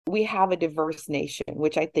we have a diverse nation,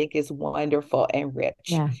 which I think is wonderful and rich.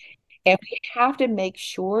 Yeah. And we have to make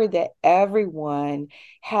sure that everyone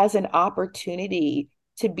has an opportunity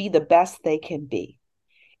to be the best they can be.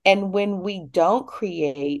 And when we don't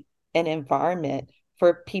create an environment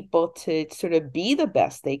for people to sort of be the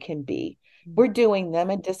best they can be, we're doing them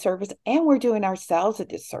a disservice and we're doing ourselves a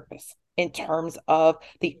disservice in terms of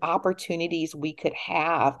the opportunities we could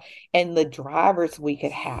have and the drivers we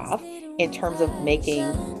could have in terms of making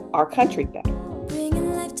our country better.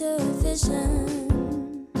 Bringing life to a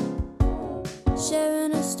vision,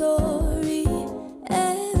 sharing a story.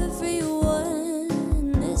 Everyone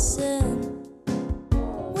listen.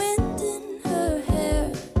 Wind in her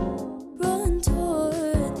hair, rolling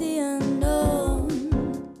toward the unknown.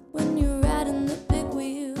 When you're riding the big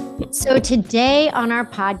wheel. So today on our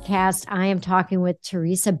podcast, I am talking with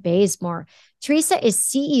Teresa Bazemore. Teresa is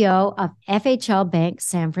CEO of FHL Bank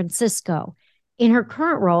San Francisco. In her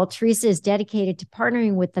current role, Teresa is dedicated to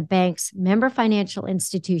partnering with the bank's member financial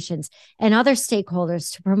institutions and other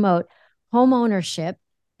stakeholders to promote home ownership,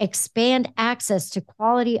 expand access to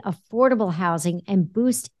quality, affordable housing, and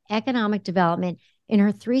boost economic development in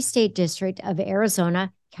her three-state district of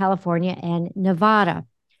Arizona, California, and Nevada.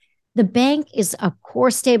 The bank is a core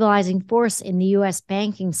stabilizing force in the U.S.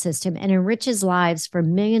 banking system and enriches lives for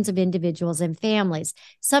millions of individuals and families,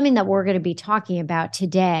 something that we're going to be talking about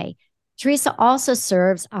today. Teresa also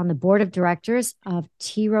serves on the board of directors of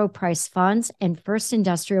T. Rowe Price Funds and First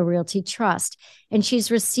Industrial Realty Trust, and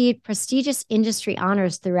she's received prestigious industry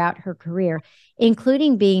honors throughout her career,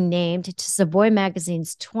 including being named to Savoy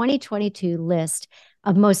Magazine's 2022 list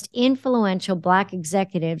of most influential Black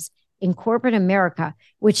executives in corporate America,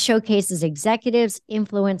 which showcases executives,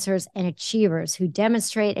 influencers, and achievers who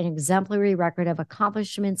demonstrate an exemplary record of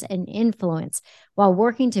accomplishments and influence while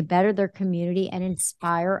working to better their community and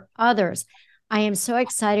inspire others. I am so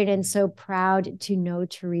excited and so proud to know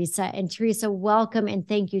Teresa. And Teresa, welcome and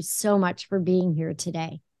thank you so much for being here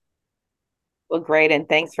today. Well, great. And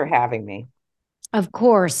thanks for having me. Of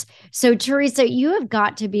course. So, Teresa, you have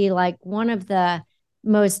got to be like one of the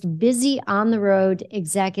most busy on the road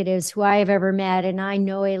executives who I have ever met. And I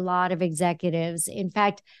know a lot of executives. In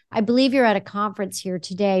fact, I believe you're at a conference here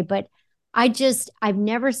today, but I've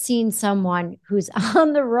never seen someone who's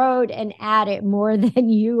on the road and at it more than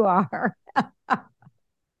you are.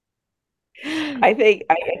 I think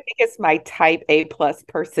it's my type A plus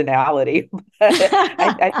personality. I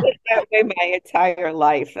think that way my entire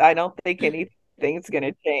life. I don't think anything's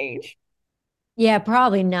going to change. Yeah,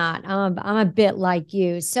 probably not. I'm a bit like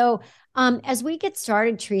you. So, as we get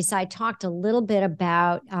started, Teresa, I talked a little bit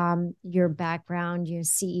about your background. You're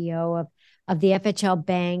CEO of the FHL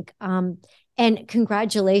Bank, and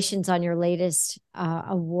congratulations on your latest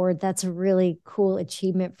award. That's a really cool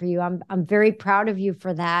achievement for you. I'm very proud of you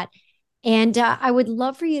for that. And I would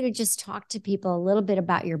love for you to just talk to people a little bit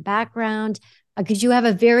about your background because you have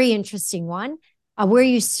a very interesting one. Where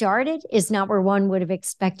you started is not where one would have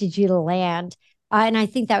expected you to land. And I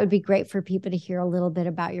think that would be great for people to hear a little bit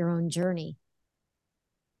about your own journey.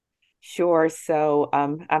 Sure. So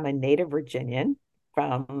I'm a native Virginian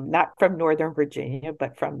from not from Northern Virginia,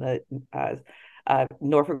 but from the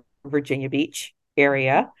Norfolk, Virginia Beach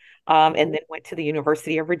area. And then went to the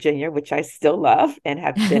University of Virginia, which I still love and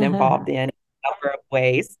have been involved in a number of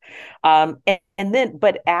ways.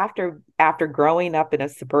 But after growing up in a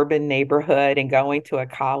suburban neighborhood and going to a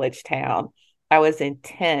college town, I was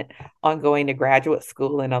intent on going to graduate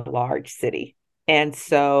school in a large city. And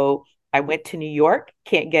so I went to New York,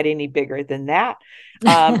 can't get any bigger than that.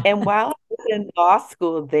 And while I was in law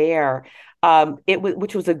school there,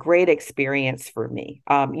 which was a great experience for me.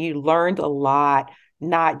 You learned a lot,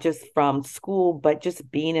 not just from school, but just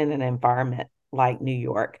being in an environment like New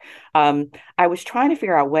York. I was trying to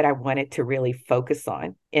figure out what I wanted to really focus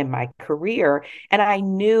on in my career. And I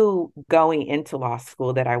knew going into law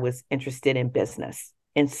school that I was interested in business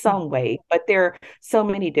in some way, but there are so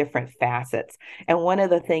many different facets. And one of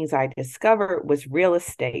the things I discovered was real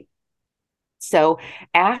estate. So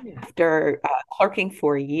after clerking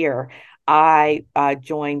for a year, I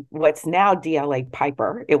joined what's now DLA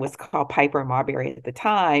Piper. It was called Piper and Marbury at the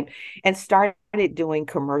time, and started doing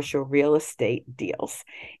commercial real estate deals.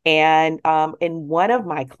 And one of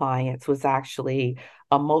my clients was actually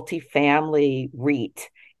a multifamily REIT,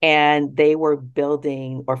 and they were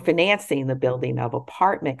building or financing the building of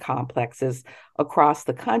apartment complexes across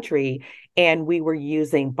the country. And we were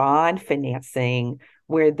using bond financing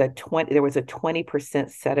where there was a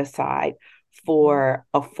 20% set aside for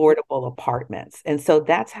affordable apartments. And so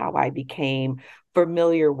that's how I became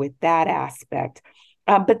familiar with that aspect.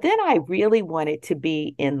 But then I really wanted to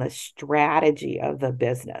be in the strategy of the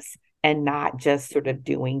business and not just sort of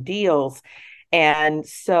doing deals. And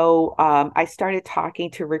so I started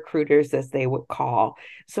talking to recruiters, as they would call.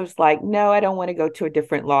 So it's like, no, I don't want to go to a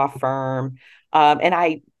different law firm.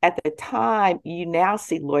 And at the time, you now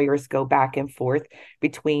see lawyers go back and forth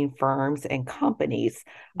between firms and companies.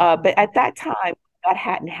 But at that time, that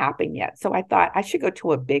hadn't happened yet. So I thought I should go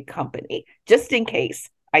to a big company just in case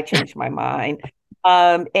I changed my mind.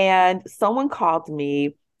 And someone called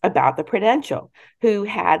me about the Prudential, who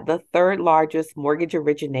had the third largest mortgage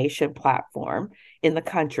origination platform in the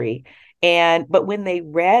country. But when they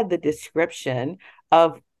read the description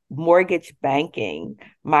of mortgage banking,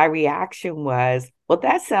 my reaction was, well,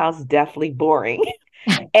 that sounds definitely boring.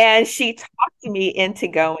 And she talked me into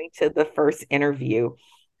going to the first interview.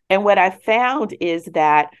 And what I found is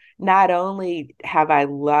that not only have I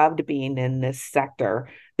loved being in this sector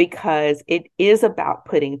because it is about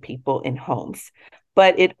putting people in homes,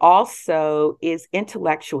 but it also is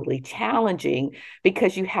intellectually challenging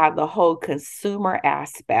because you have the whole consumer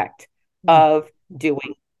aspect Mm. of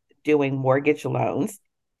doing mortgage loans.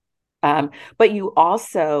 But you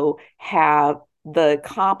also have the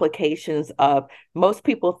complications of most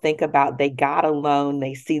people think about they got a loan,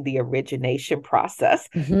 they see the origination process,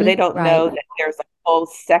 but they don't Right. know that there's a whole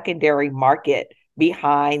secondary market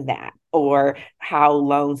behind that or how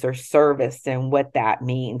loans are serviced and what that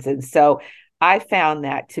means. And so I found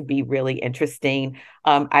that to be really interesting.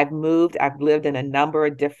 I've lived in a number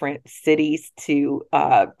of different cities to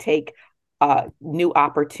take new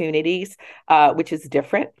opportunities, which is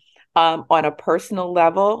different. On a personal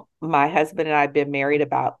level, my husband and I have been married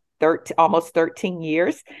about 13, almost 13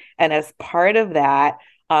 years. And as part of that,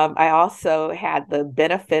 I also had the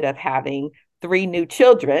benefit of having three new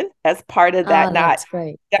children as part of that, Oh, not that's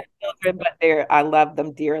great. children, but I love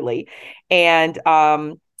them dearly. And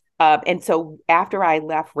so after I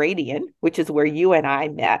left Radian, which is where you and I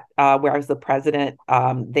met, where I was the president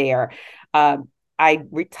there, I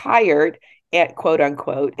retired at quote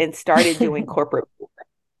unquote and started doing corporate.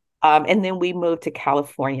 And then we moved to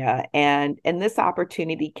California, and this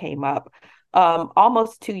opportunity came up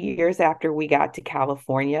almost 2 years after we got to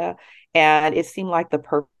California, and it seemed like the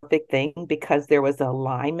perfect thing because there was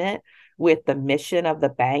alignment with the mission of the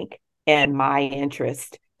bank and my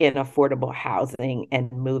interest in affordable housing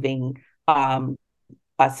and moving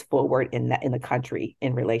us forward in the country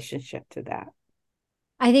in relationship to that.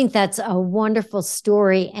 I think that's a wonderful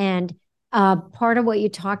story. And part of what you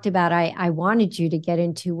talked about, I wanted you to get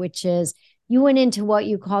into, which is you went into what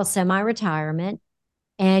you call semi retirement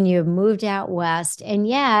and you moved out west. And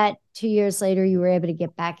yet, 2 years later, you were able to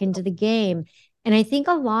get back into the game. And I think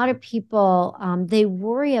a lot of people, they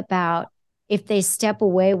worry about if they step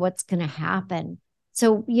away, what's going to happen.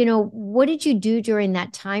 So, what did you do during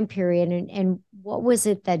that time period? And what was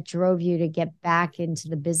it that drove you to get back into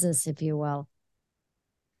the business, if you will?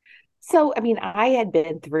 So, I mean, I had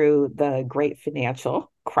been through the great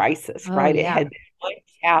financial crisis, Oh, right? It yeah. had been one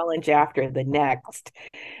challenge after the next.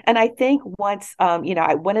 And I think once,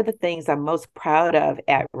 one of the things I'm most proud of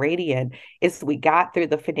at Radian is we got through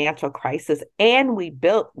the financial crisis and we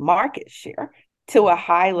built market share to a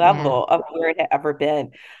high Yeah. level of where it had ever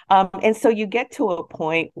been. And so you get to a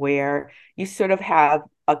point where you sort of have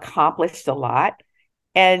accomplished a lot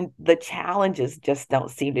and the challenges just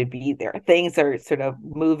don't seem to be there. Things are sort of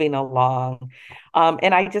moving along.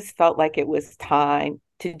 And I just felt like it was time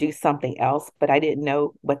to do something else, but I didn't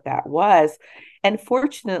know what that was. And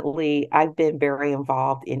fortunately, I've been very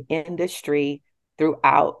involved in industry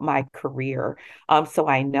throughout my career. So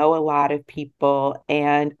I know a lot of people,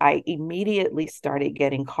 and I immediately started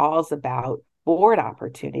getting calls about board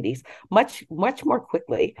opportunities much more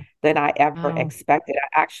quickly than I ever Wow. expected.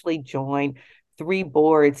 I actually joined three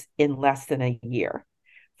boards in less than a year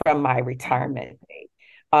from my retirement date.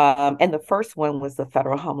 And the first one was the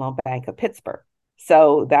Federal Home Loan Bank of Pittsburgh.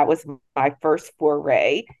 So that was my first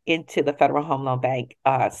foray into the Federal Home Loan Bank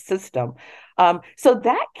system. So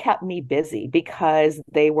that kept me busy because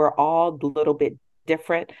they were all a little bit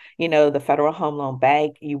different. The Federal Home Loan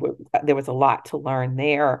Bank, there was a lot to learn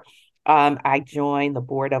there. I joined the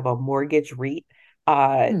board of a mortgage REIT.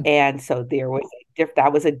 Hmm. And so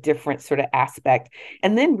that was a different sort of aspect.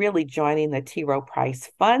 And then really joining the T. Rowe Price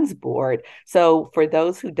Funds Board. So for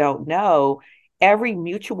those who don't know, every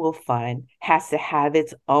mutual fund has to have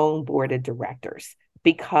its own board of directors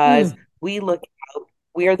because Hmm. we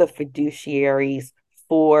are the fiduciaries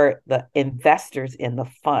for the investors in the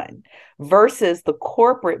fund versus the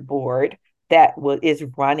corporate board that is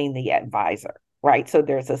running the advisor, right? So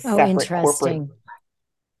there's a Oh, separate corporate. interesting.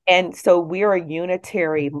 And so we're a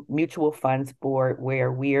unitary mutual funds board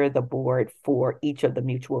where we're the board for each of the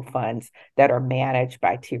mutual funds that are managed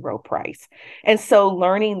by T. Rowe Price. And so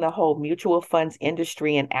learning the whole mutual funds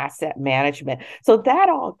industry and asset management. So that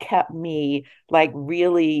all kept me like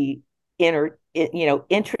really interested.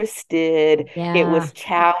 It Yeah. was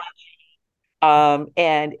challenging.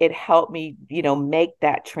 And it helped me, make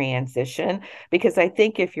that transition because I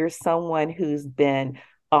think if you're someone who's been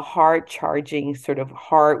a hard charging, sort of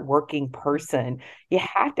hard working person, you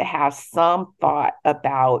have to have some thought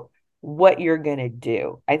about what you're going to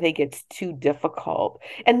do. I think it's too difficult.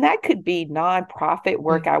 And that could be nonprofit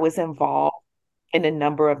work. I was involved in a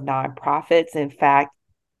number of nonprofits. In fact,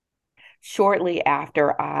 shortly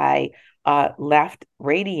after I left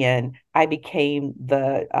Radian, I became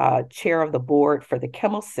the chair of the board for the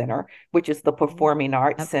Kimmel Center, which is the Performing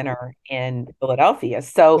Arts Yep. Center in Philadelphia.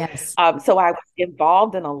 So, Yes. so I was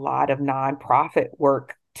involved in a lot of nonprofit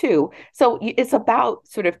work too. So it's about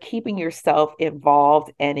sort of keeping yourself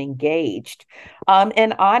involved and engaged.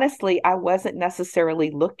 And honestly, I wasn't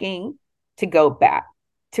necessarily looking to go back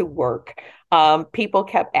to work. People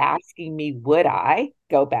kept asking me, would I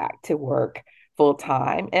go back to work full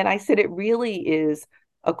time? And I said, it really is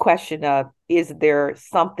a question of, is there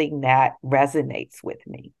something that resonates with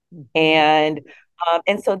me? Mhm.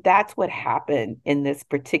 And so that's what happened in this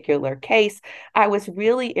particular case. I was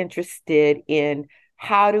really interested in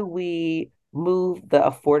how do we move the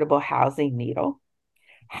affordable housing needle?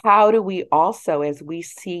 How do we also, as we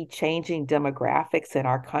see changing demographics in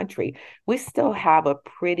our country, we still have a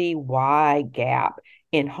pretty wide gap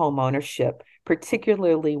in home ownership,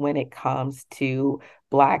 particularly when it comes to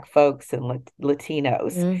Black folks and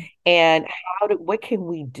Latinos. Mhm. And what can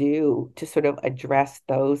we do to sort of address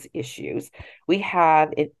those issues? We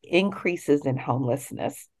have increases in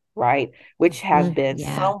homelessness, right, which have been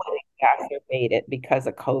Yeah. somewhat exacerbated because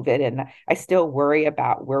of COVID. And I still worry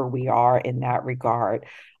about where we are in that regard.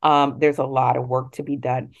 There's a lot of work to be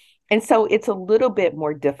done. And so it's a little bit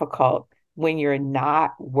more difficult when you're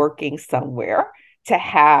not working somewhere to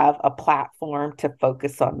have a platform to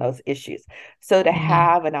focus on those issues. So to Yeah.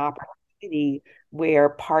 have an opportunity where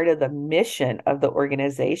part of the mission of the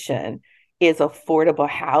organization is affordable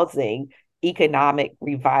housing, economic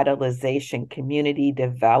revitalization, community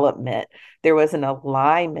development, there was an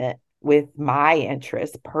alignment with my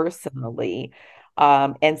interests personally.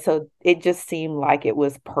 And so it just seemed like it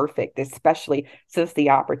was perfect, especially since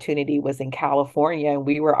the opportunity was in California and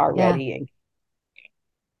we were Yeah. already in.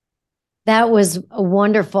 That was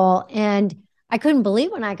wonderful. And I couldn't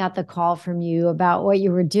believe when I got the call from you about what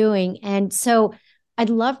you were doing. And so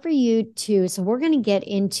I'd love for you to, so we're going to get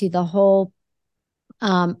into the whole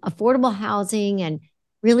affordable housing and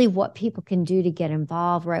really what people can do to get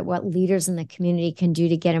involved, right? What leaders in the community can do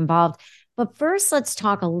to get involved. But first, let's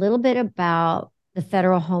talk a little bit about the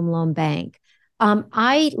Federal Home Loan Bank.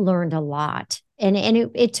 I learned a lot, and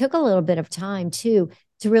it took a little bit of time too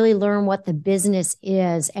to really learn what the business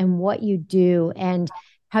is and what you do and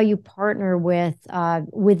how you partner with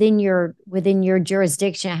within your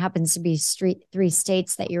jurisdiction. It happens to be three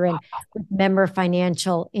states that you're in with member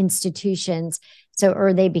financial institutions. So,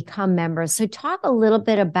 or they become members. So, talk a little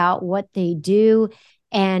bit about what they do,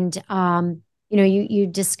 and you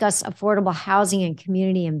discuss affordable housing and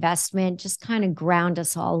community investment. Just kind of ground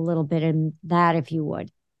us all a little bit in that, if you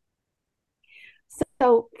would.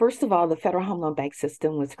 So, first of all, the Federal Home Loan Bank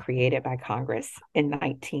System was created by Congress in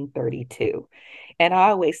 1932. And I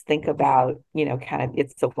always think about, kind of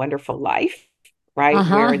It's a Wonderful Life, Uh right?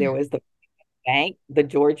 Where huh. there was the bank, the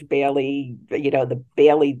George Bailey, the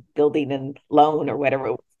Bailey Building and Loan or whatever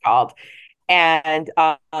it was called. And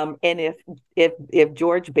if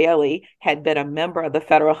George Bailey had been a member of the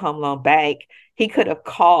Federal Home Loan Bank, he could have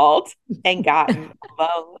called and gotten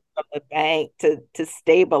loans from the bank to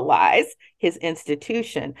stabilize his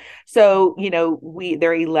institution. So,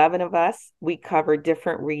 there are 11 of us. We cover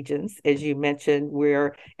different regions. As you mentioned,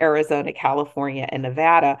 we're Arizona, California, and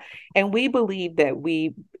Nevada. And we believe that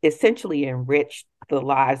we essentially enrich the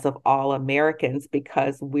lives of all Americans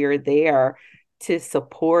because we're there to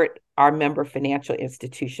support our member financial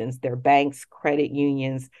institutions, their banks, credit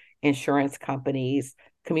unions, insurance companies,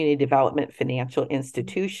 community development financial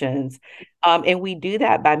institutions. And we do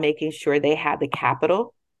that by making sure they have the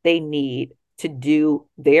capital they need to do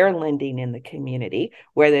their lending in the community,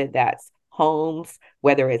 whether that's homes,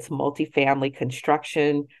 whether it's multifamily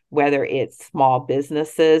construction, whether it's small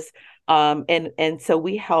businesses. And so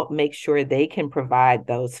we help make sure they can provide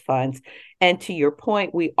those funds. And to your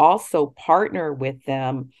point, we also partner with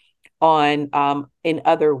them on in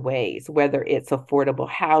other ways, whether it's affordable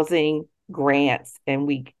housing, grants, and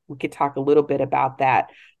we could talk a little bit about that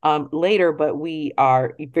later, but we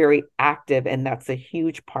are very active, and that's a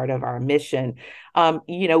huge part of our mission.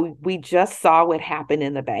 We just saw what happened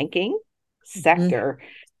in the banking Mhm. sector.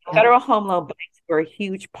 Yep. Federal home loan banks were a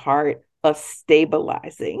huge part of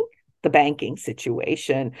stabilizing the banking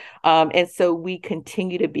situation. And so we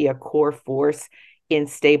continue to be a core force in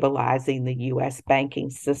stabilizing the US banking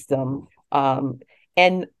system.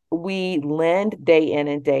 And we lend day in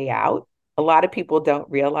and day out. A lot of people don't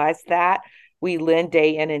realize that. We lend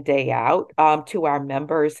day in and day out to our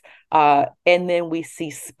members. And then we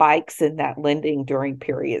see spikes in that lending during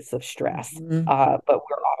periods of stress. Mhm. But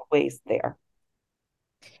we're always there.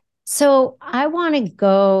 So I want to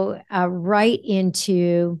go right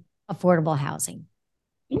into affordable housing.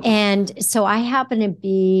 And so I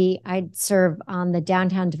serve on the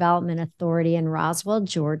Downtown Development Authority in Roswell,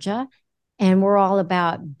 Georgia. And we're all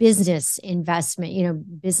about business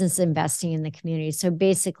investment, business investing in the community. So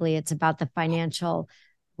basically, it's about the financial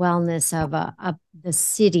wellness of the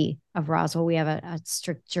city of Roswell. We have a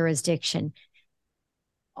strict jurisdiction.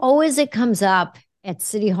 Always it comes up at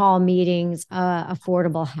city hall meetings,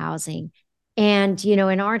 affordable housing. And,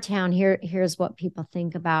 in our town here's what people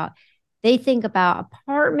think about. They think about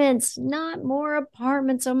apartments, not more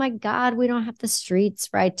apartments. Oh my God, we don't have the streets,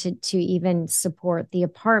 right, to even support the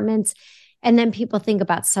apartments. And then people think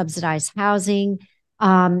about subsidized housing,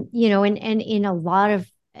 and in a lot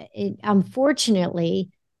of, unfortunately,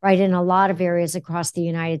 right, in a lot of areas across the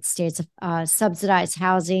United States, subsidized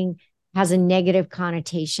housing has a negative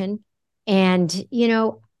connotation. And,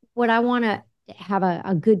 what I want to have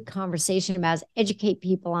a good conversation about is educate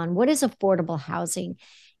people on what is affordable housing.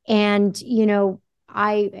 And,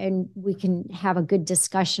 and we can have a good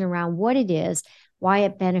discussion around what it is, why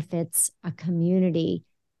it benefits a community,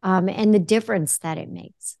 and the difference that it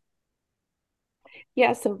makes.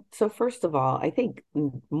 Yeah, so first of all, I think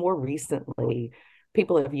more recently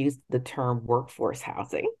people have used the term workforce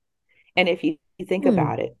housing. And if you think Hmm.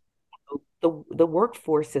 about it, the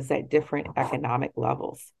workforce is at different economic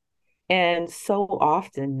levels. And so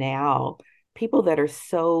often now, people that are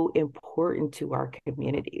so important to our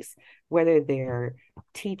communities, whether they're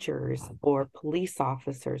teachers or police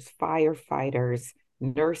officers, firefighters,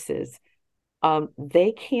 nurses,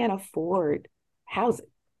 they can't afford housing,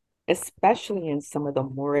 especially in some of the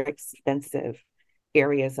more expensive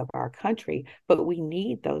areas of our country. But we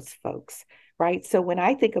need those folks, right? So when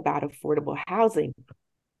I think about affordable housing,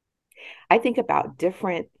 I think about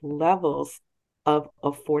different levels of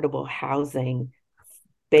affordable housing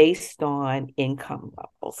based on income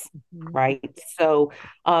levels, Mhm. right?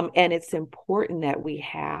 And it's important that we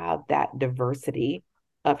have that diversity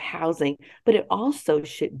of housing, but it also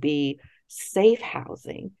should be safe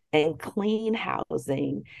housing and clean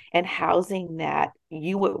housing and housing that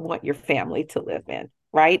you would want your family to live in,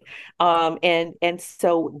 right? And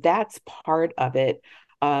so that's part of it.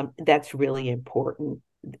 That's really important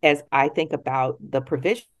as I think about the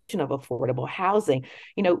provision of affordable housing.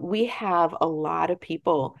 We have a lot of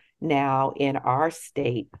people now in our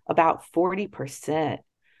state, about 40%,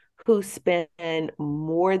 who spend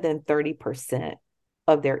more than 30%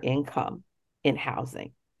 of their income in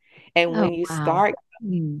housing. And Oh, when you wow. start,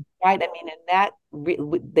 Hmm. right, I mean,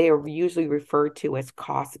 and they are usually referred to as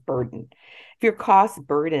cost burden. If you're cost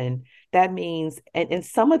burden, that means, and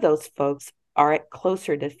some of those folks are at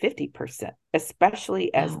closer to 50%,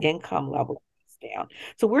 especially as Wow. income level goes down.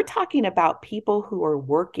 So we're talking about people who are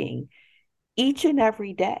working each and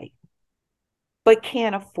every day, but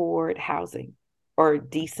can't afford housing or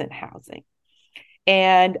decent housing.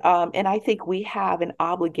 And I think we have an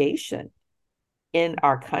obligation in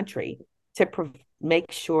our country to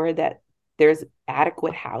make sure that there's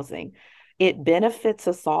adequate housing. It benefits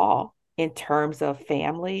us all in terms of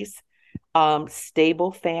families,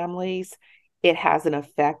 stable families. It has an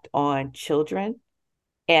effect on children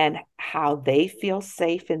and how they feel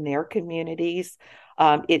safe in their communities.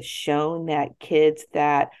 It's shown that kids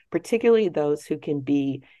that, particularly those who can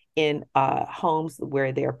be in homes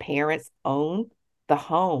where their parents own the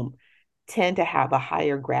home, tend to have a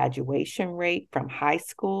higher graduation rate from high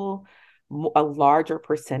school. A larger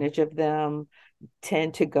percentage of them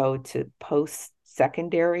tend to go to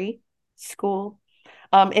post-secondary school.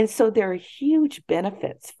 And so there are huge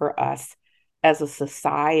benefits for us as a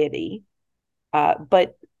society,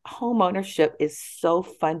 but home ownership is so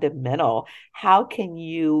fundamental. How can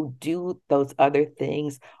you do those other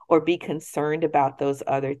things or be concerned about those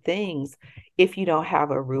other things if you don't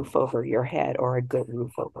have a roof over your head or a good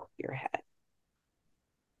roof over your head?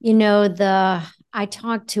 I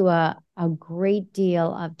talked to a great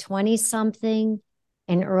deal of 20 something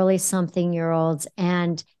and early something year olds,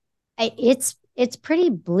 and It's pretty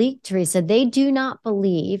bleak, Teresa. They do not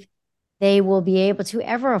believe they will be able to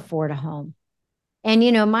ever afford a home.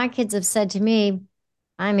 And my kids have said to me,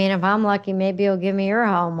 I mean, if I'm lucky, maybe you'll give me your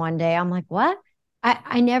home one day. I'm like, what?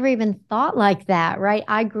 I never even thought like that, right?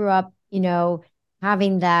 I grew up,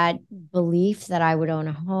 having that belief that I would own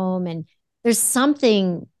a home. And there's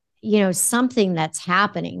something that's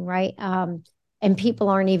happening, right? And people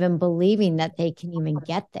aren't even believing that they can even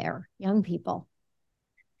get there, young people.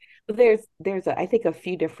 I think a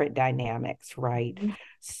few different dynamics, right? Mhm.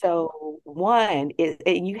 So one is,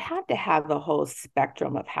 and you have to have the whole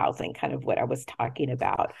spectrum of housing, kind of what I was talking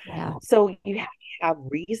about. Yeah. So you have to have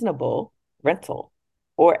reasonable rental,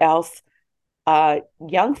 or else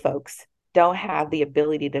young folks don't have the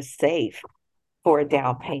ability to save for a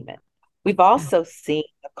down payment. We've Yeah. also seen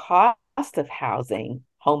the cost of housing,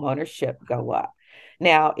 home ownership go up.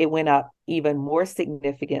 Now, it went up even more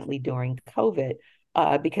significantly during COVID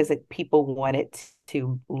because people wanted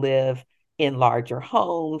to live in larger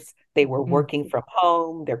homes. They were Mhm. working from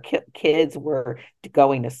home. Their kids were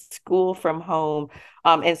going to school from home.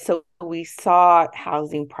 And so we saw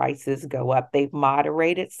housing prices go up. They've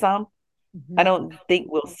moderated some. I Mhm. don't think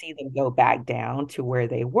we'll see them go back down to where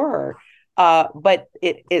they were, but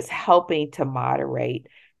it is helping to moderate.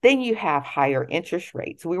 Then you have higher interest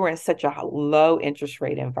rates. We were in such a low interest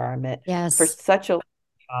rate environment for Yes. such a long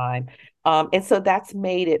time. And so that's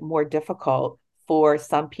made it more difficult for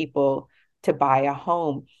some people to buy a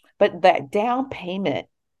home. But that down payment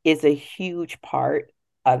is a huge part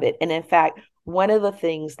of it. And in fact, one of the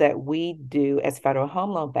things that we do as Federal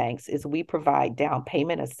Home Loan Banks is we provide down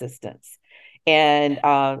payment assistance. And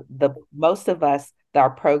the most of us, our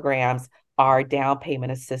programs are down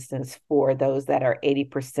payment assistance for those that are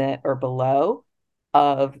 80% or below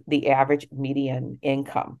of the average median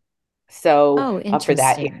income. So Oh, for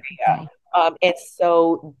that interesting. area. Okay. And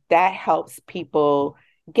so that helps people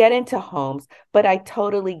get into homes, but I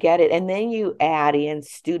totally get it. And then you add in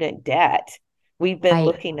student debt. We've been Right.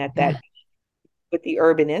 looking at that Yeah. with the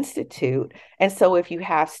Urban Institute. And so if you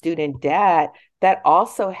have student debt, that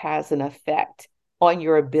also has an effect on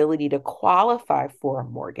your ability to qualify for a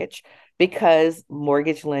mortgage because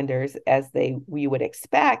mortgage lenders, as we would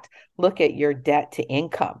expect, look at your debt to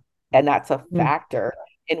income. And that's a Mm. factor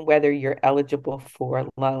in whether you're eligible for a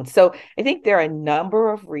loan. So I think there are a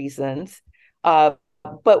number of reasons,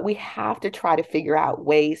 but we have to try to figure out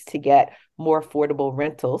ways to get more affordable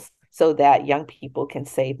rentals so that young people can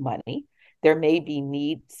save money. There may be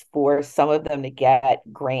needs for some of them to get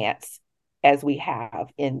grants as we have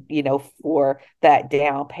for that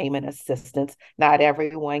down payment assistance. Not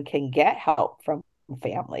everyone can get help from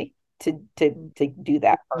family to do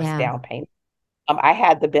that first Yeah. down payment. I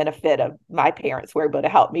had the benefit of my parents were able to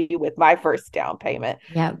help me with my first down payment.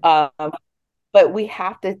 Yeah. Um, but we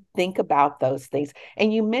have to think about those things.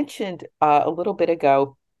 And you mentioned a little bit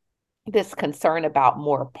ago this concern about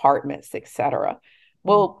more apartments, et cetera. Mm.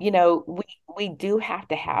 Well, we do have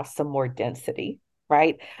to have some more density,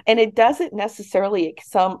 right? And it doesn't necessarily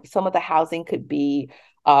some of the housing could be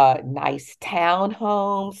nice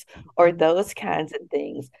townhomes or Mhm. those kinds of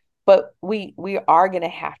things. But we are going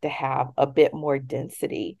to have a bit more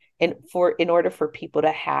density in order for people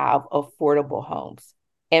to have affordable homes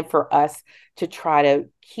and for us to try to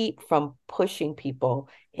keep from pushing people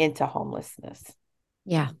into homelessness.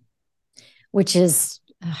 Yeah. Which is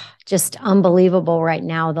just unbelievable right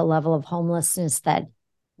now, the level of homelessness that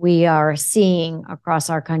we are seeing across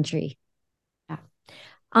our country.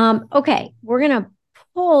 Yeah. Okay, we're going to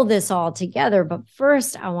pull this all together, but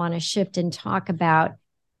first I want to shift and talk about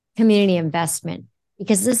community investment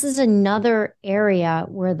because this is another area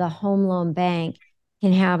where the home loan bank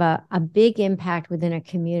can have a big impact within a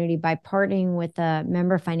community by partnering with the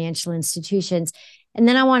member financial institutions. And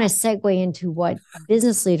then I want to segue into what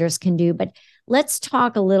business leaders can do, but let's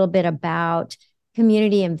talk a little bit about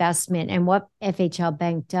community investment and what FHL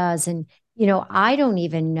Bank does. And, I don't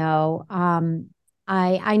even know.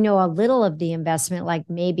 I know a little of the investment, like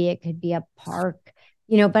maybe it could be a park,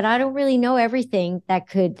 but I don't really know everything that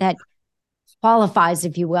qualifies,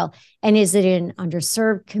 if you will. And is it in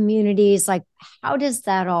underserved communities? Like, how does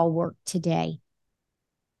that all work today?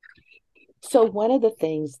 So one of the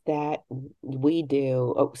things that we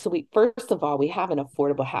do, so we first of all, we have an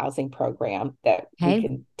affordable housing program that we Okay.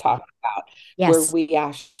 can talk about, where Yes. we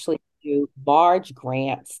actually do large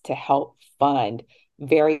grants to help fund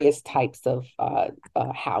various types of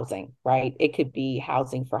housing, right? It could be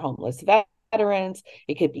housing for homeless veterans,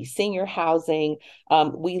 it could be senior housing.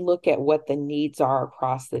 We look at what the needs are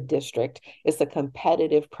across the district. It's a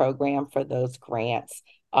competitive program for those grants.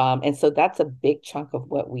 And so that's a big chunk of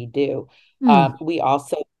what we do. Hmm. We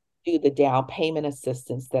also do the down payment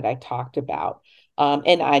assistance that I talked about.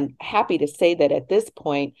 And I'm happy to say that at this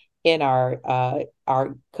point in our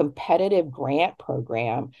competitive grant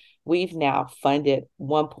program, we've now funded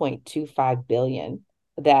 1.25 billion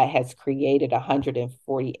that has created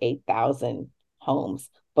 148,000 homes,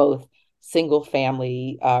 both single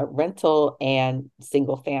family rental and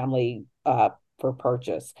single family for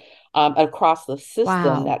purchase. Across the system,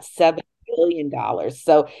 Wow. that's $7 billion.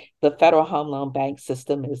 So the Federal Home Loan Bank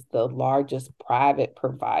system is the largest private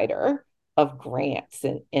provider of grants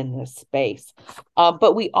in this space.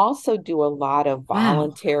 But we also do a lot of Wow.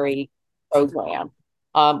 voluntary program,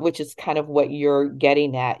 which is kind of what you're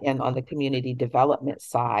getting at and on the community development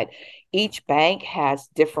side. Each bank has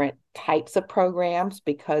different types of programs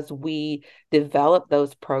because we develop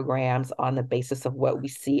those programs on the basis of what we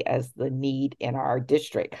see as the need in our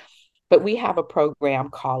district. But we have a program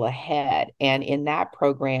called Ahead, and in that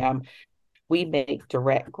program, we make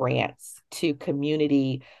direct grants to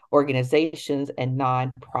community organizations and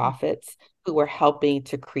nonprofits who are helping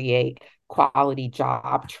to create quality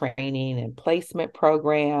job training and placement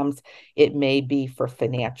programs. It may be for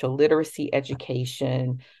financial literacy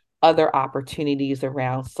education, other opportunities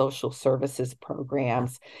around social services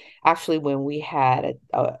programs. Actually, when we had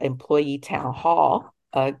an employee town hall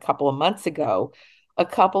a couple of months ago, a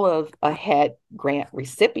couple of Ahead grant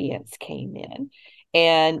recipients came in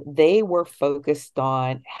and they were focused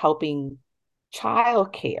on helping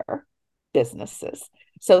childcare businesses.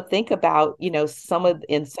 So think about, some of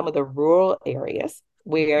the rural areas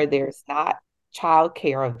where there's not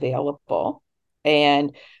childcare available.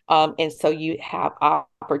 And so you have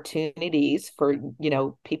opportunities for,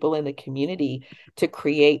 people in the community to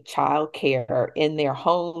create childcare in their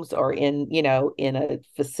homes or in a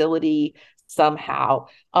facility somehow,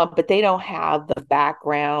 but they don't have the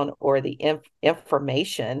background or the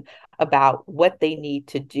information about what they need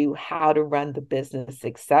to do, how to run the business,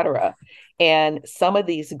 et cetera. And some of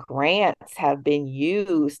these grants have been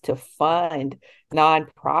used to fund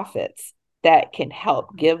nonprofits that can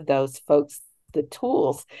help give those folks the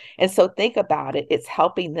tools. And so think about it, it's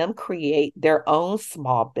helping them create their own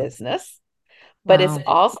small business, but it's Wow.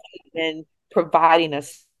 also been providing a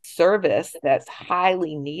service that's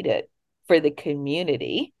highly needed for the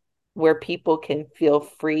community where people can feel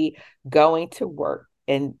free going to work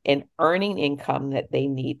and earning income that they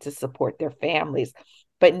need to support their families,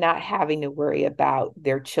 but not having to worry about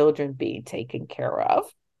their children being taken care of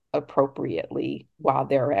appropriately while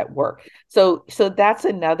they're at work. So that's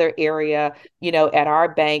another area, at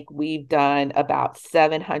our bank we've done about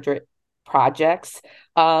 700 projects.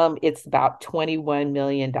 It's about $21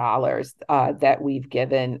 million that we've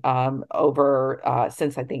given over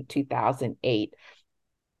since I think 2008.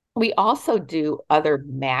 We also do other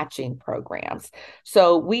matching programs.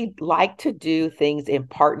 So we like to do things in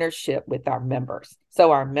partnership with our members.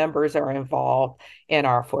 So our members are involved in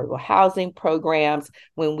our affordable housing programs.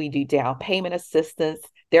 When we do down payment assistance,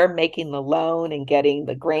 they're making the loan and getting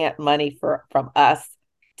the grant money from us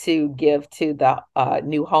to give to the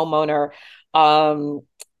new homeowner. Um,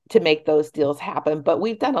 to make those deals happen. But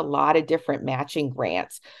we've done a lot of different matching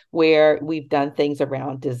grants where we've done things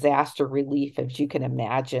around disaster relief, as you can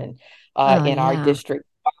imagine, Oh, in our yeah. district,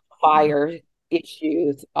 fire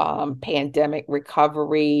issues, pandemic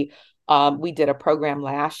recovery. We did a program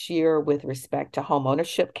last year with respect to home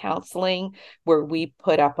ownership counseling, where we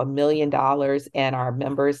put up $1 million and our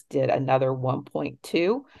members did another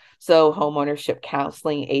 1.2. So home ownership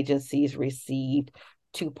counseling agencies received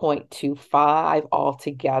 2.25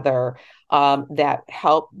 altogether, that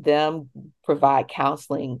help them provide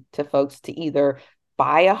counseling to folks to either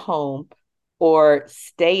buy a home or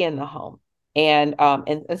stay in the home. And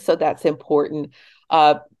so that's important.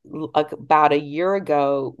 About a year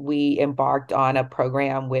ago, we embarked on a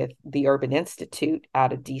program with the Urban Institute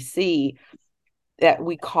out of DC that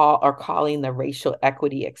we are calling the Racial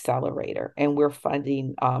Equity Accelerator, and we're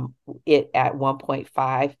funding it at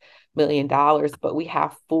 $1.5 million. But we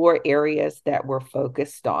have four areas that we're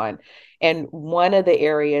focused on, and one of the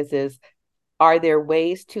areas is: are there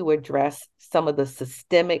ways to address some of the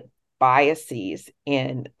systemic biases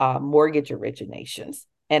in mortgage originations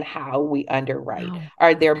and how we underwrite? Wow.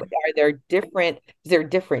 Is there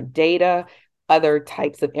different data, other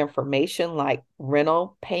types of information like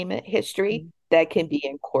rental payment history that can be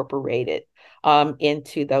incorporated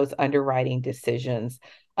into those underwriting decisions?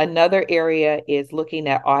 Another area is looking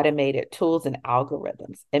at automated tools and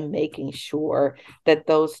algorithms and making sure that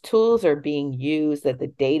those tools are being used, that the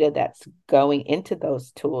data that's going into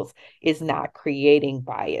those tools is not creating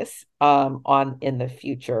bias on in the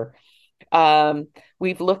future.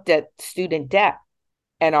 We've looked at student debt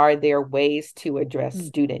And are there ways to address Mm.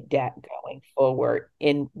 student debt going forward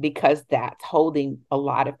because that's holding a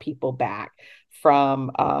lot of people back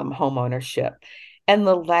from home ownership. And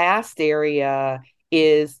the last area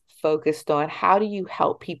is focused on how do you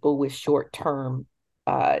help people with short-term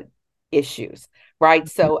uh, issues, right?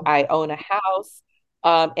 So I own a house,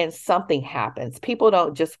 and something happens. People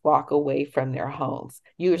don't just walk away from their homes.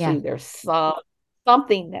 Yeah. Usually there's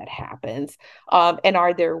something that happens. And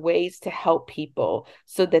are there ways to help people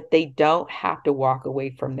so that they don't have to walk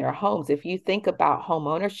away from their homes? If you think about home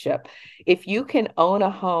ownership, if you can own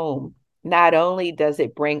a home, not only does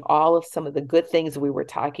it bring all of some of the good things we were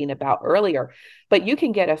talking about earlier, but you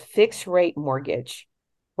can get a fixed rate mortgage,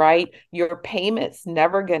 right? Your payment's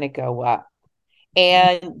never going to go up.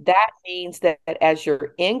 And that means that as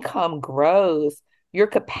your income grows, your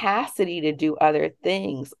capacity to do other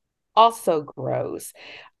things also grows.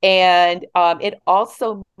 And it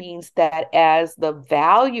also means that as the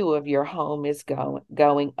value of your home is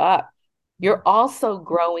going up, you're also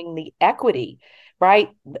growing the equity, right?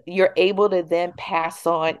 You're able to then pass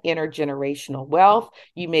on intergenerational wealth.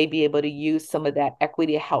 You may be able to use some of that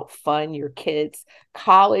equity to help fund your kids'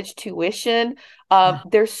 college tuition.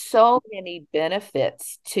 There's so many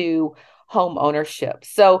benefits to home ownership.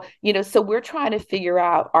 So, so we're trying to figure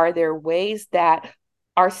out, are there ways that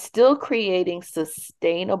are still creating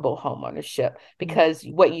sustainable home ownership? Because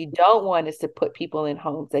what you don't want is to put people in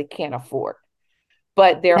homes they can't afford.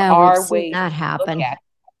 But there Yeah, we've are seen ways that to look happen. at it.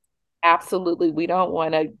 Absolutely. We don't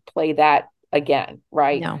want to play that again,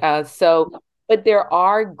 right? No. But there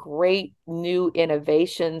are great new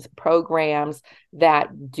innovations, programs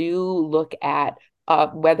that do look at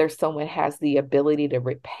whether someone has the ability to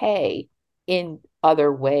repay in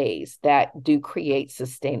other ways that do create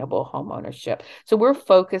sustainable home ownership. So we're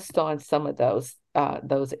focused on some of those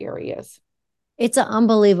areas. It's an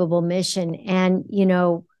unbelievable mission. And,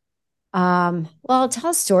 well, I'll tell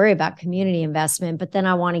a story about community investment, but then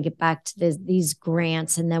I want to get back to these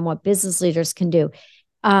grants and then what business leaders can do.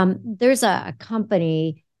 There's a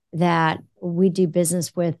company that we do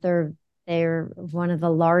business with. They're one of the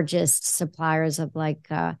largest suppliers of like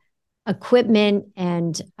equipment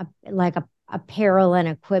and apparel and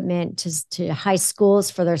equipment to high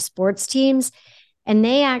schools for their sports teams. And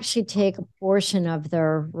they actually take a portion of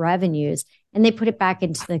their revenues and they put it back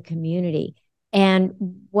into the community. And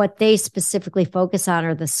what they specifically focus on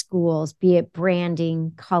are the schools, be it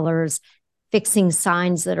branding, colors, fixing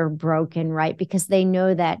signs that are broken, right? Because they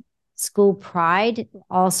know that school pride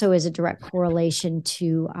also is a direct correlation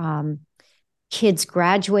to kids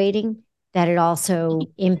graduating, that it also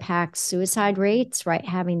impacts suicide rates, right?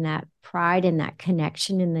 Having that pride and that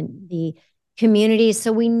connection in the community.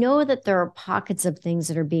 So we know that there are pockets of things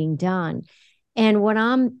that are being done. And what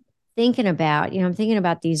I'm thinking about, I'm thinking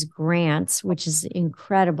about these grants, which is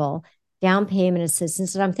incredible, down payment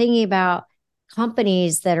assistance. And I'm thinking about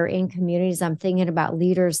companies that are in communities. I'm thinking about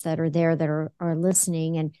leaders that are there that are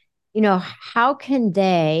listening. And, how can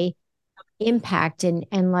they impact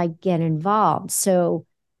and like get involved? So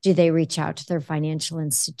do they reach out to their financial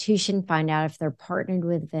institution, find out if they're partnered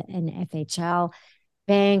with an FHL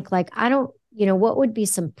bank? Like, I don't, what would be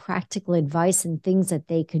some practical advice and things that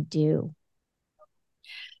they could do?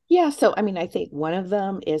 Yeah, so I mean, I think one of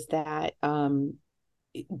them is that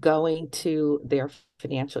going to their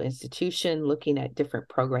financial institution, looking at different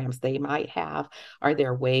programs they might have. Are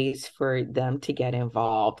there ways for them to get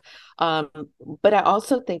involved? Um, but I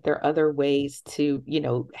also think there are other ways to,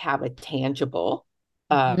 have a tangible,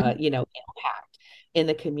 Mhm. impact in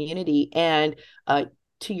the community. And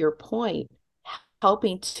to your point,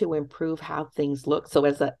 helping to improve how things look. So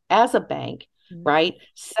as a bank, right,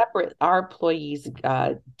 separate, our employees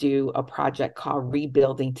do a project called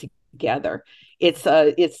Rebuilding Together. It's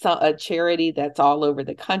a charity that's all over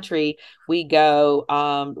the country. We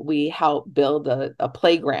helped build a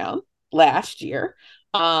playground last year.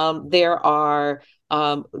 There are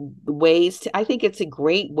ways I think it's a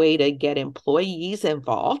great way to get employees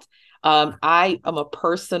involved. I am a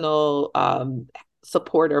personal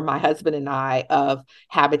supporter, my husband and I, of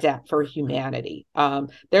Habitat for Humanity.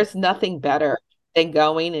 There's nothing better than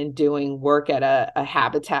going and doing work at a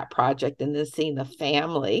habitat project and then seeing the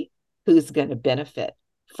family who's going to benefit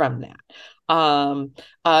from that.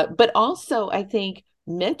 But also, I think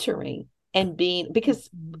mentoring and because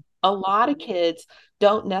a lot of kids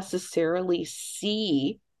don't necessarily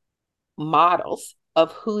see models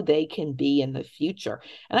of who they can be in the future.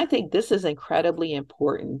 And I think this is incredibly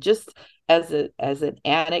important. Just as an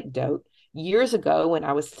anecdote, years ago when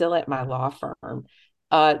I was still at my law firm,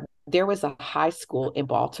 there was a high school in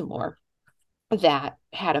Baltimore that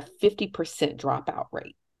had a 50% dropout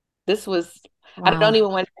rate. This was I don't Wow.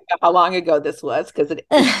 even want to think of how long ago this was because it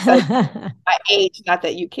says my age, not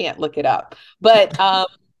that you can't look it up. But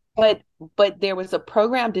but there was a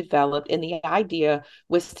program developed, and the idea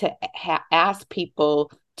was to ask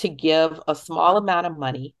people to give a small amount of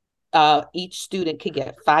money. Each student could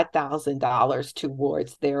get $5,000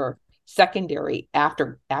 towards their secondary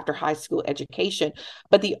after high school education.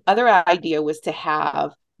 But the other idea was to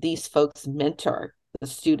have these folks mentor the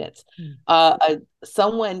students.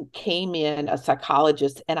 Someone came in, a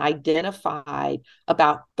psychologist, and identified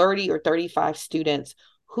about 30 or 35 students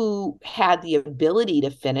who had the ability to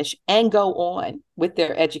finish and go on with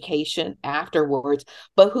their education afterwards,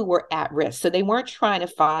 but who were at risk. So they weren't trying to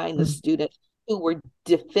find the students who were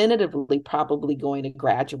definitively probably going to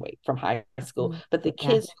graduate from high school, but the Yeah.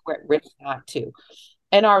 kids who were at risk not to.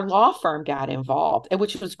 And our law firm got involved, and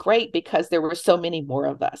which was great because there were so many more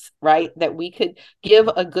of us, right? That we could give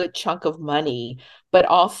a good chunk of money, but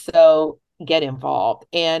also get involved.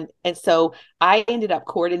 And so I ended up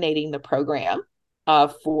coordinating the program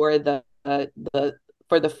for the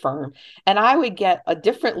for the firm. And I would get a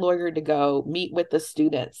different lawyer to go meet with the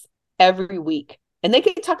students every week. And they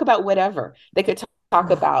could talk about whatever. They could talk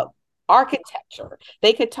about architecture.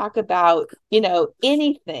 They could talk about,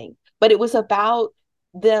 anything. But it was about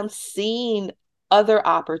them seeing other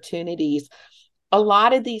opportunities. A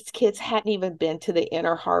lot of these kids hadn't even been to the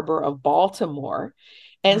inner harbor of Baltimore.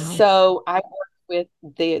 And Wow. so I worked with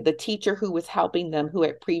the teacher who was helping them, who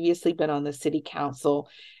had previously been on the city council.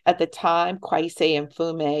 At the time, Kwesi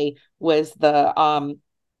Mfume was the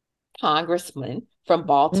congressman from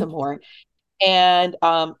Baltimore. And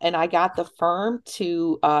I got the firm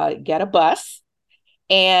to get a bus,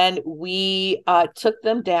 and we took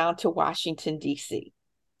them down to Washington, D.C.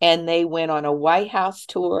 And they went on a White House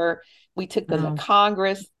tour. We took them to Wow.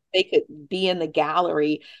 Congress. They could be in the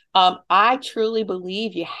gallery. I truly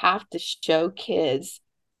believe you have to show kids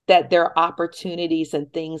that there are opportunities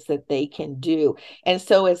and things that they can do. And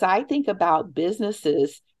so as I think about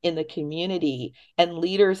businesses in the community and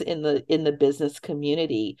leaders in the business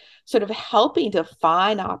community, sort of helping to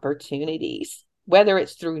find opportunities, whether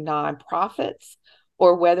it's through nonprofits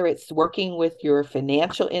or whether it's working with your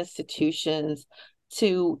financial institutions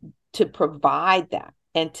to provide that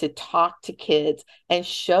and to talk to kids and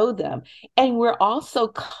show them. And we're also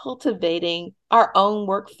cultivating our own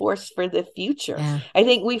workforce for the future. Yeah. I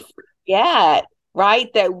think we forget, right,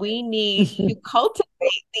 that we need to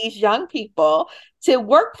cultivate these young people to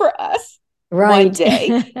work for us one Right. day.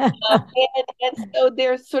 And so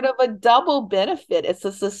there's sort of a double benefit. It's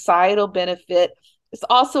a societal benefit. It's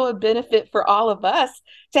also a benefit for all of us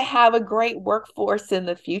to have a great workforce in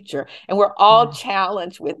the future. And we're all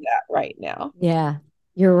challenged with that right now. Yeah,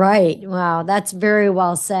 you're right. Wow, that's very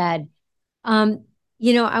well said. I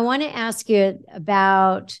want to ask you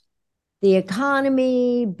about the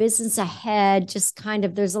economy, business ahead, just kind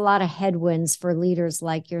of there's a lot of headwinds for leaders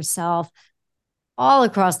like yourself all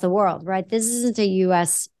across the world, right? This isn't a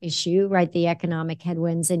US issue, right? The economic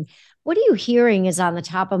headwinds. And what are you hearing is on the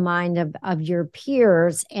top of mind of your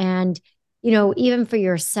peers? And, even for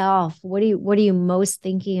yourself, what are you most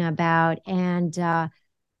thinking about? And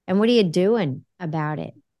what are you doing about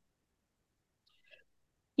it?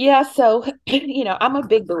 Yeah, so, I'm a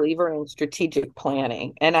big believer in strategic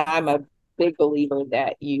planning, and I'm a big believer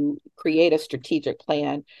that you create a strategic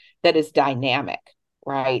plan that is dynamic,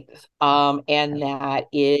 right? And that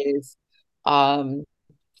is um,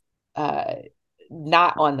 uh,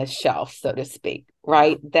 not on the shelf, so to speak,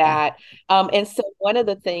 right? Yeah. And so one of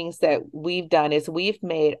the things that we've done is we've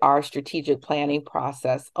made our strategic planning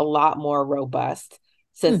process a lot more robust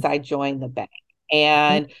since I joined the bank.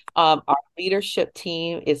 And our leadership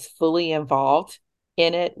team is fully involved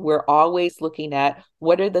in it. We're always looking at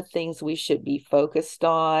what are the things we should be focused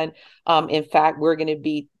on. In fact, we're going to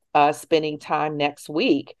be spending time next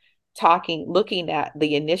week looking at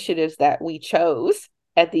the initiatives that we chose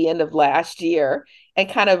at the end of last year and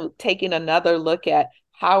kind of taking another look at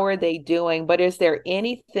how are they doing, but is there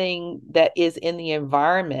anything that is in the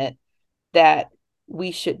environment that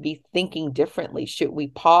we should be thinking differently? Should we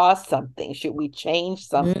pause something? Should we change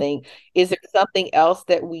something? Is there something else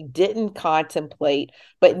that we didn't contemplate,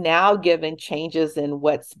 but now given changes in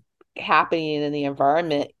what's happening in the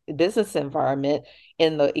environment, business environment,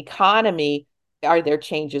 in the economy, are there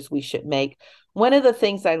changes we should make? One of the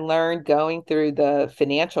things I learned going through the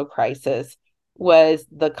financial crisis was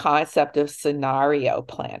the concept of scenario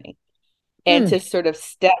planning, and to sort of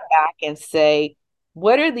step back and say,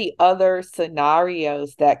 what are the other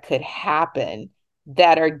scenarios that could happen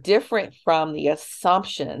that are different from the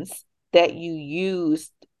assumptions that you used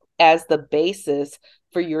as the basis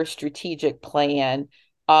for your strategic plan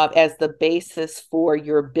as the basis for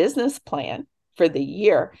your business plan for the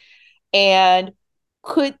year. And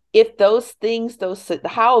if those things,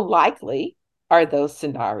 how likely are those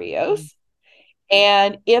scenarios?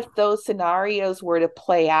 And if those scenarios were to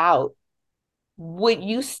play out, would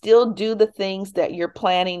you still do the things that you're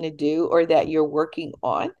planning to do or that you're working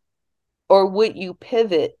on? Or would you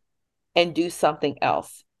pivot and do something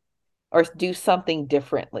else or do something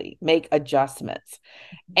differently, make adjustments?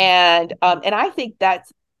 And I think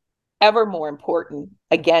that's ever more important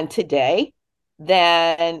again today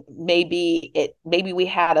than maybe we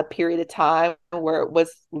had a period of time where it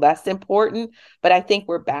was less important, but I think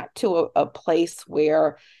we're back to a place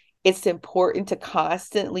where it's important to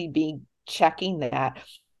constantly be checking that.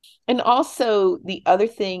 And also the other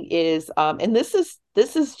thing is, and this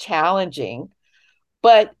is challenging,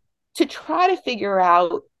 but to try to figure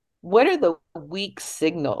out what are the weak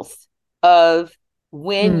signals of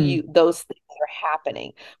when those things are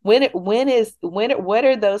happening. What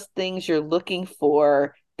are those things you're looking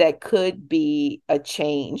for that could be a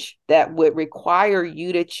change that would require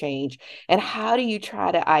you to change? And how do you try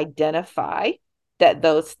to identify that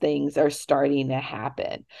those things are starting to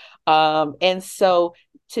happen? And so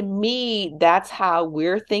to me, that's how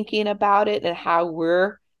we're thinking about it and how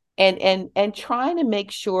we're and trying to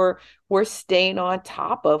make sure we're staying on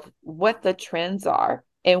top of what the trends are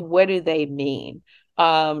and what do they mean.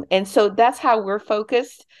 And so that's how we're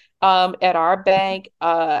focused at our bank.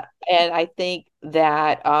 And I think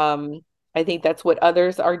that's what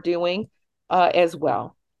others are doing as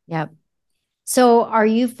well. Yep. So are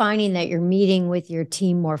you finding that you're meeting with your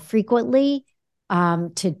team more frequently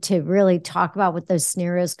to really talk about what those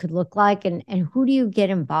scenarios could look like? And who do you get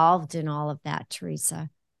involved in all of that, Teresa?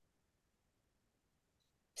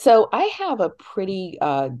 So I have a pretty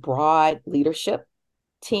broad leadership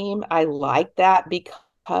team. I like that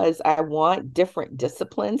because I want different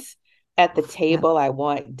disciplines at the Yep. table. I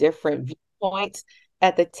want different viewpoints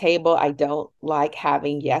at the table. I don't like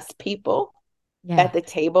having yes people Yeah. at the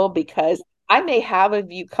table because I may have a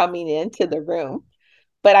view coming into the room,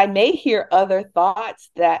 but I may hear other thoughts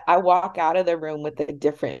that I walk out of the room with a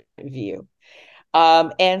different view.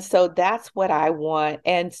 And so that's what I want.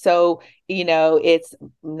 And so, it's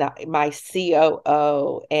my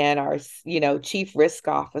COO and our, chief risk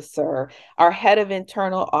officer, our head of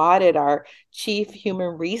internal audit, our chief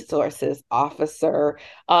human resources officer,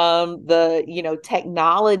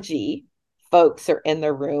 technology folks are in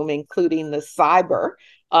the room, including the cyber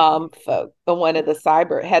folk, one of the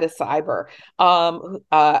cyber head of cyber,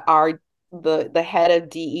 the head of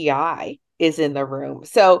DEI is in the room.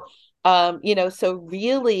 So so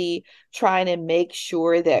really trying to make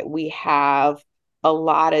sure that we have a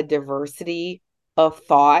lot of diversity of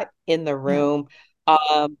thought in the Yeah. room.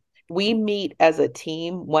 We meet as a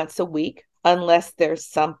team once a week, unless there's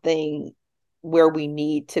something where we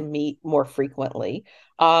need to meet more frequently.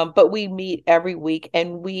 But we meet every week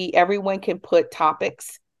and everyone can put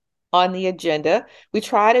topics on the agenda. We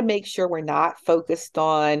try to make sure we're not focused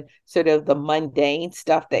on sort of the mundane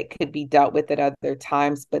stuff that could be dealt with at other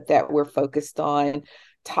times, but that we're focused on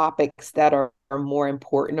topics that are more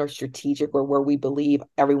important or strategic or where we believe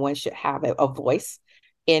everyone should have a voice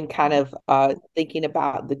in kind of thinking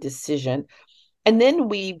about the decision. And then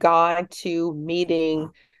we've gone to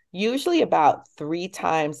meeting usually about 3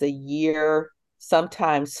 times a year,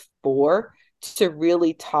 sometimes 4, to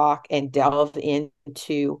really talk and delve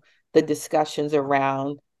into the discussions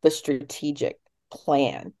around the strategic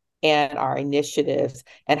plan and our initiatives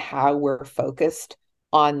and how we're focused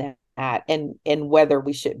on that and whether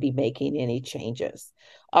we should be making any changes.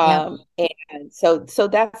 Yep. And so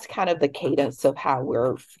that's kind of the cadence of how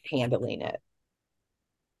we're handling it.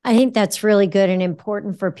 I think that's really good and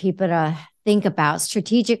important for people to think about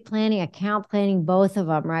strategic planning, account planning, both of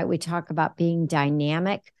them, right? We talk about being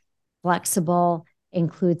dynamic, flexible,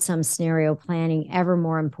 include some scenario planning, ever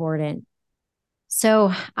more important.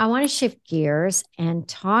 So I want to shift gears and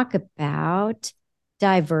talk about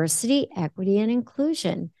diversity, equity, and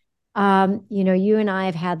inclusion. You and I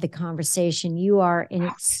have had the conversation. You are an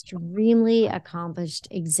extremely accomplished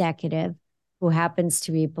executive who happens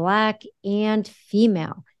to be Black and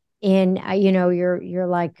female. And you're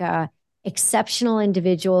like a exceptional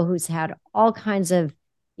individual who's had all kinds of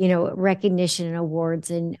recognition and awards,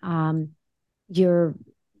 and your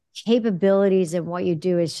capabilities and what you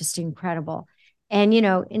do is just incredible. And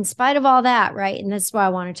in spite of all that, right? And that's why I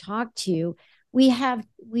want to talk to you.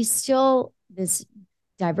 We still this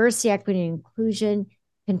diversity, equity, and inclusion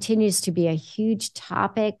continues to be a huge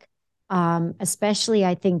topic. Especially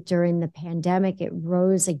I think during the pandemic, it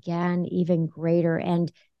rose again even greater.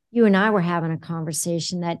 And you and I were having a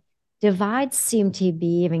conversation that divides seem to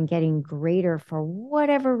be even getting greater for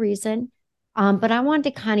whatever reason. But I wanted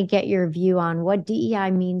to kind of get your view on what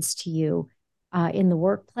DEI means to you in the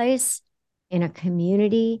workplace, in a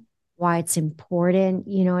community, why it's important,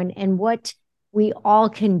 and what we all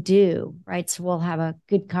can do, right? So we'll have a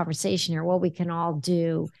good conversation here, what we can all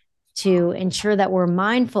do to ensure that we're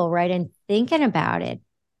mindful, right? And thinking about it.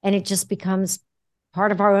 And it just becomes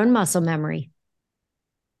part of our own muscle memory.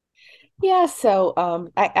 Yeah, so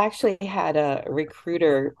I actually had a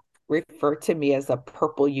recruiter refer to me as a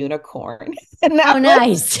purple unicorn. And Oh, that was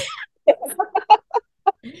nice.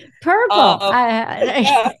 Purple. um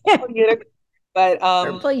yeah, purple unicorn. But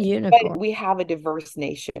Purple but unicorn. we have a diverse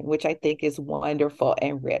nation, which I think is wonderful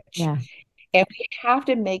and rich. Yeah. And we have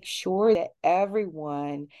to make sure that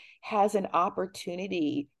everyone has an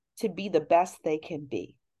opportunity to be the best they can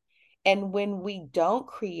be. And when we don't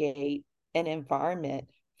create an environment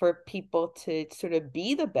for people to sort of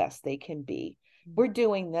be the best they can be, we're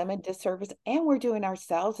doing them a disservice and we're doing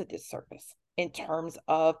ourselves a disservice in terms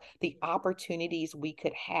of the opportunities we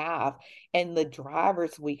could have and the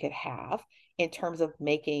drivers we could have in terms of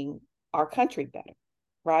making our country better.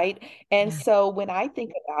 Right. And Yeah. so when I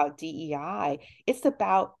think about DEI, it's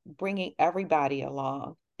about bringing everybody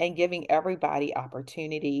along and giving everybody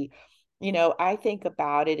opportunity. I think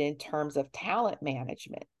about it in terms of talent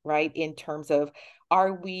management, right? In terms of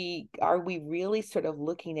are we really sort of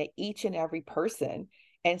looking at each and every person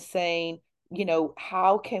and saying,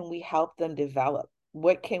 how can we help them develop?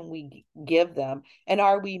 What can we give them? And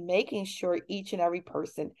are we making sure each and every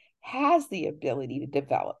person has the ability to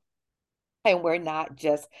develop? And we're not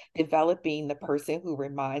just developing the person who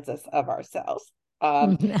reminds us of ourselves.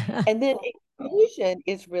 And then inclusion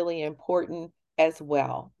is really important as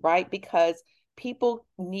well, right? Because people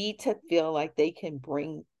need to feel like they can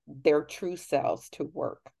bring their true selves to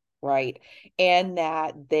work, right? And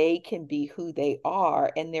that they can be who they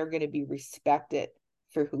are and they're going to be respected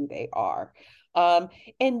for who they are. Um,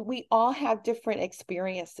 and we all have different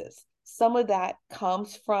experiences. Some of that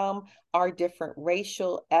comes from our different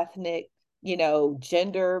racial, ethnic,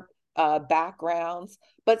 gender backgrounds,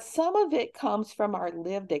 but some of it comes from our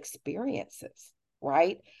lived experiences,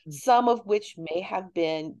 right? Some of which may have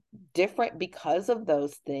been different because of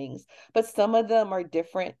those things, but some of them are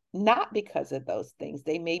different not because of those things.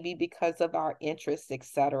 They may be because of our interests,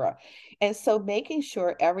 etc. And so making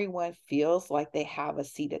sure everyone feels like they have a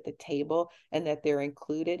seat at the table and that they're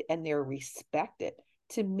included and they're respected,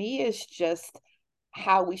 to me is just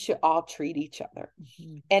how we should all treat each other.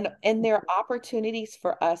 And there are opportunities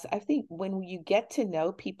for us. I think when you get to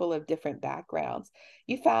know people of different backgrounds,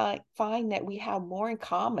 you find that we have more in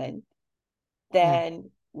common Yeah.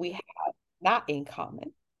 than we have not in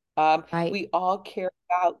common. Right. We all care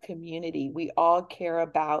about community. We all care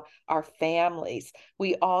about our families.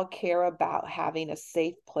 We all care about having a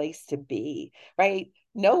safe place to be, right?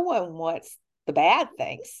 No one wants the bad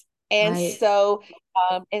things. And Right. so,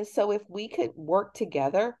 if we could work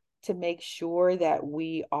together to make sure that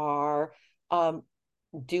we are um,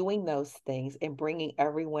 doing those things and bringing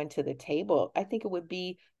everyone to the table, I think it would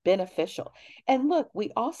be beneficial. And look,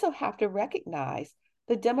 we also have to recognize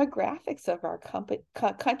the demographics of our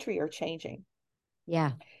country are changing.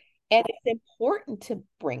 Yeah. And it's important to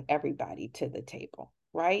bring everybody to the table,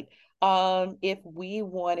 right? If we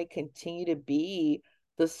want to continue to be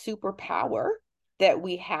the superpower that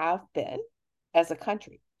we have been as a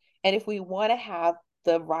country, and if we want to have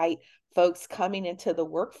the right folks coming into the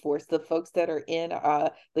workforce, the folks that are in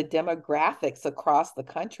the demographics across the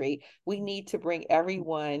country, we need to bring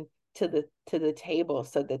everyone to the table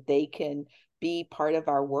so that they can be part of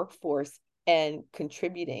our workforce and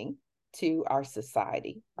contributing to our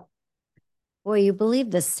society. Well, you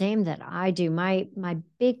believe the same that I do. My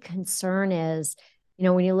big concern is,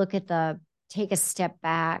 when you look at take a step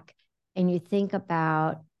back and you think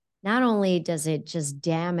about not only does it just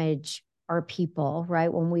damage our people,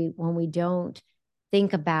 right? When we don't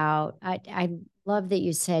think about, I love that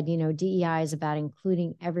you said, DEI is about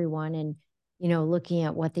including everyone and, looking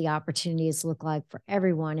at what the opportunities look like for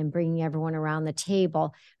everyone and bringing everyone around the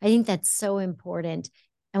table. I think that's so important.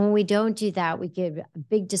 And when we don't do that, we give a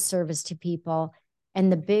big disservice to people.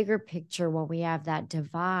 And the bigger picture, when we have that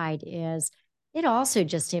divide, is it also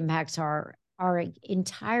just impacts our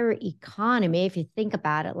entire economy. If you think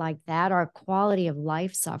about it like that, our quality of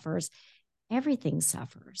life suffers, everything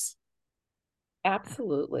suffers.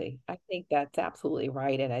 Absolutely. I think that's absolutely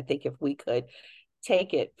right. And I think if we could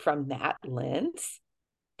take it from that lens,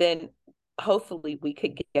 then hopefully we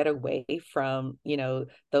could get away from,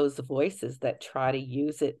 those voices that try to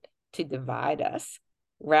use it to divide us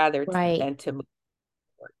rather Right. than to move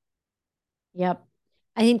forward. Yep.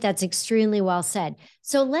 I think that's extremely well said.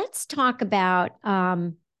 So let's talk about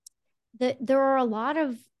there are a lot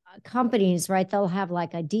of companies, right? They'll have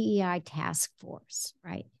like a DEI task force,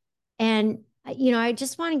 right? And I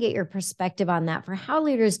just want to get your perspective on that for how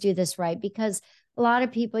leaders do this, right? Because a lot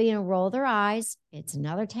of people, roll their eyes. It's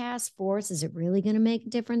another task force. Is it really going to make a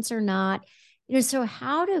difference or not? So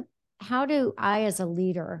how do I as a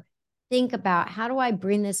leader think about how do I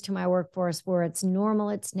bring this to my workforce where it's normal,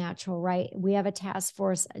 it's natural, right? We have a task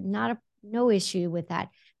force, no issue with that.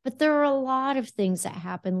 But there are a lot of things that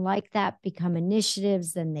happen like that become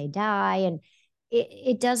initiatives, then they die, and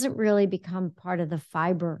it doesn't really become part of the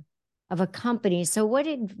fiber of a company. So what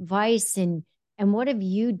advice and what have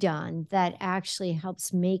you done that actually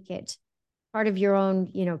helps make it part of your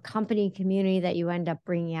own, company community that you end up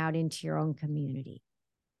bringing out into your own community?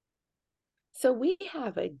 So we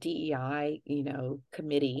have a DEI,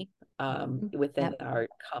 committee within Yep. our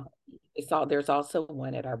company. There's also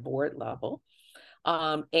one at our board level.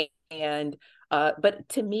 Um, and but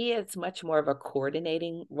to me, it's much more of a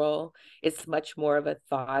coordinating role. It's much more of a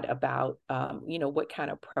thought about, what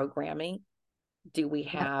kind of programming do we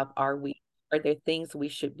Yep. have? Are there things we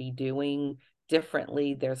should be doing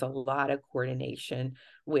differently? There's a lot of coordination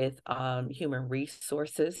with human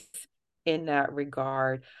resources in that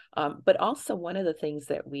regard. But also one of the things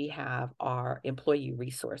that we have are employee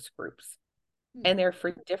resource groups, Hmm. and they're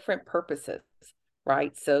for different purposes,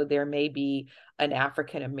 right? So there may be an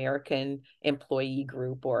African American employee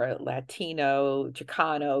group or a Latino,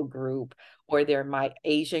 Chicano group, or there might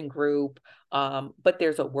Asian group, but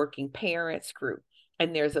there's a working parents group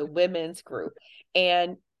and there's a women's group,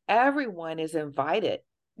 and everyone is invited.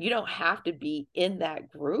 You don't have to be in that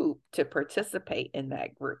group to participate in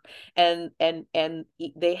that group.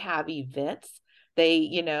 They have events.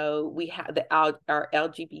 We have our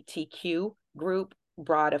LGBTQ group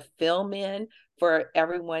brought a film in for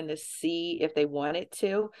everyone to see if they wanted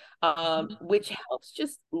to, which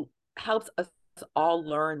helps us all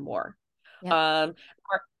learn more. Yep. Um,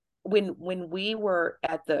 when we were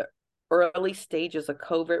at the early stages of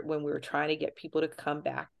COVID, when we were trying to get people to come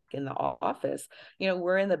back in the office,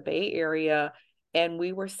 we're in the Bay Area, and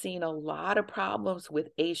we were seeing a lot of problems with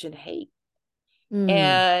Asian hate,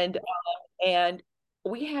 Mm. and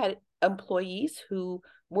we had employees who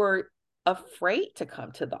were afraid to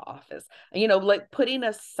come to the office, like putting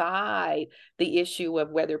aside the issue of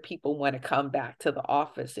whether people want to come back to the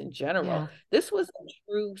office in general. Yeah. This was a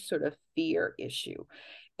true sort of fear issue.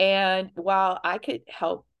 And while I could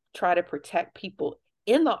help try to protect people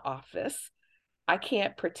in the office, I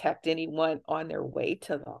can't protect anyone on their way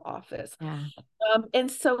to the office. Yeah.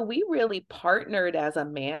 And so we really partnered as a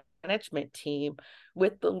management team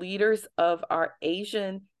with the leaders of our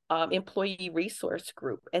Asian employee resource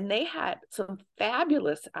group. And they had some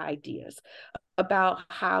fabulous ideas about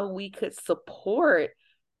how we could support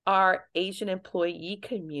our Asian employee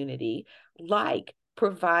community, like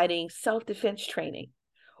providing self-defense training,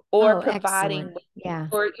 or Oh, providing, excellent. Yeah.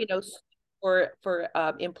 or for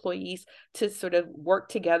employees to sort of work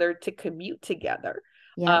together to commute together,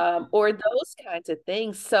 Yep. or those kinds of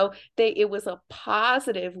things. So it was a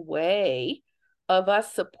positive way of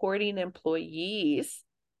us supporting employees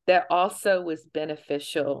that also was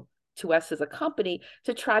beneficial to us as a company,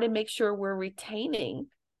 to try to make sure we're retaining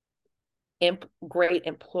great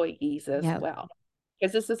employees as Yep. well.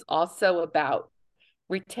 Because this is also about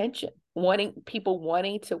retention, people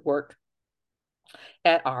wanting to work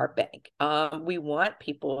at our bank. We want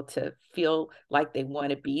people to feel like they want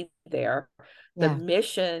to be there. The Yeah.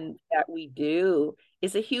 mission that we do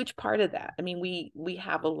is a huge part of that. I mean, we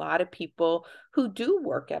have a lot of people who do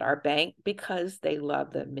work at our bank because they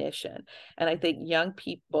love the mission. And I think young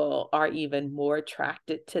people are even more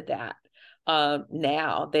attracted to that.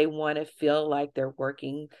 Now they want to feel like they're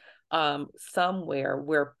working somewhere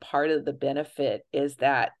where part of the benefit is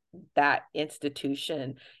that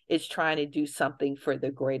institution is trying to do something for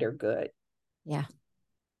the greater good. Yeah.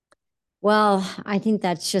 Well, I think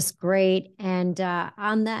that's just great. And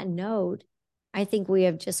on that note, I think we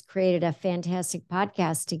have just created a fantastic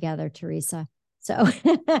podcast together, Teresa. So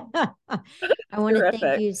I want to thank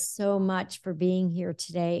Terrific. you so much for being here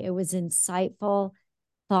today. It was insightful,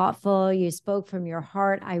 thoughtful. You spoke from your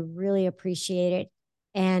heart. I really appreciate it.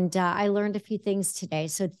 And I learned a few things today.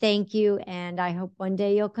 So thank you. And I hope one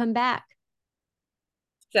day you'll come back.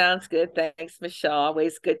 Sounds good. Thanks, Michelle.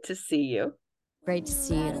 Always good to see you. Great to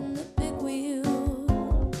see you. Riding the big wheel.